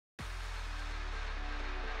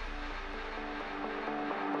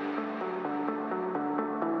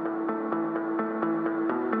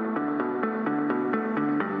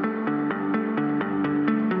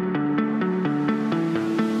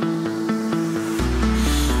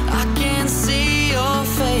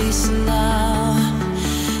place now,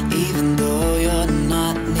 even though you're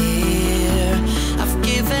not near. I've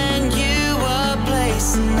given you a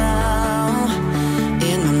place now.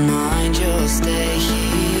 In my mind you'll stay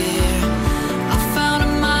here. I found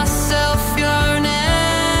myself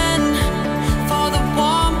yearning for the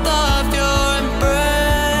warmth of your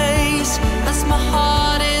embrace. As my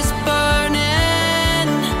heart is burning,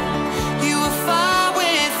 you were fire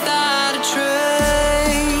without a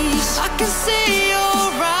trace. I can see your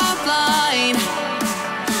outline,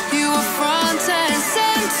 you were front and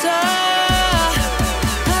center.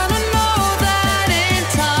 And I know that in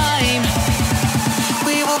time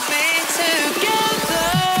we will be together.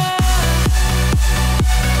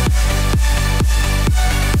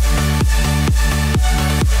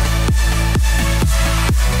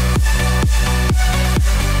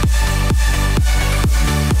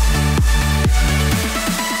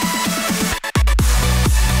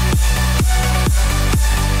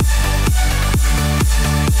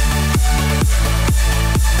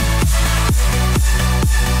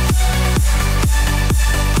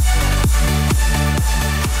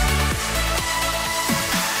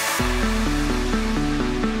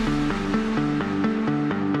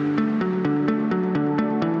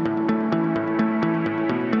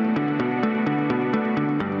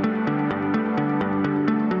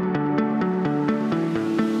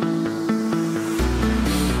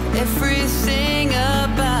 Everything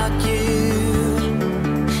about you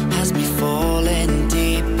has me falling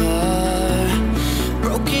deeper,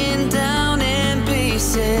 broken down in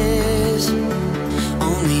pieces.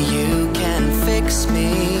 Only you can fix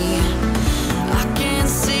me. I can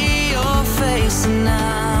see your face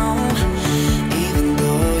now, even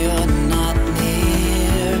though you're not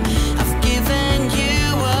near. I've given you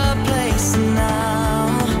a place now.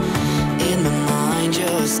 In my mind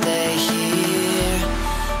you'll stay here.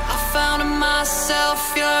 I found myself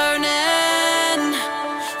yearning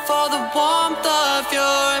for the warmth of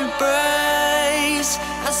your embrace.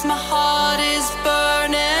 As my heart is burning,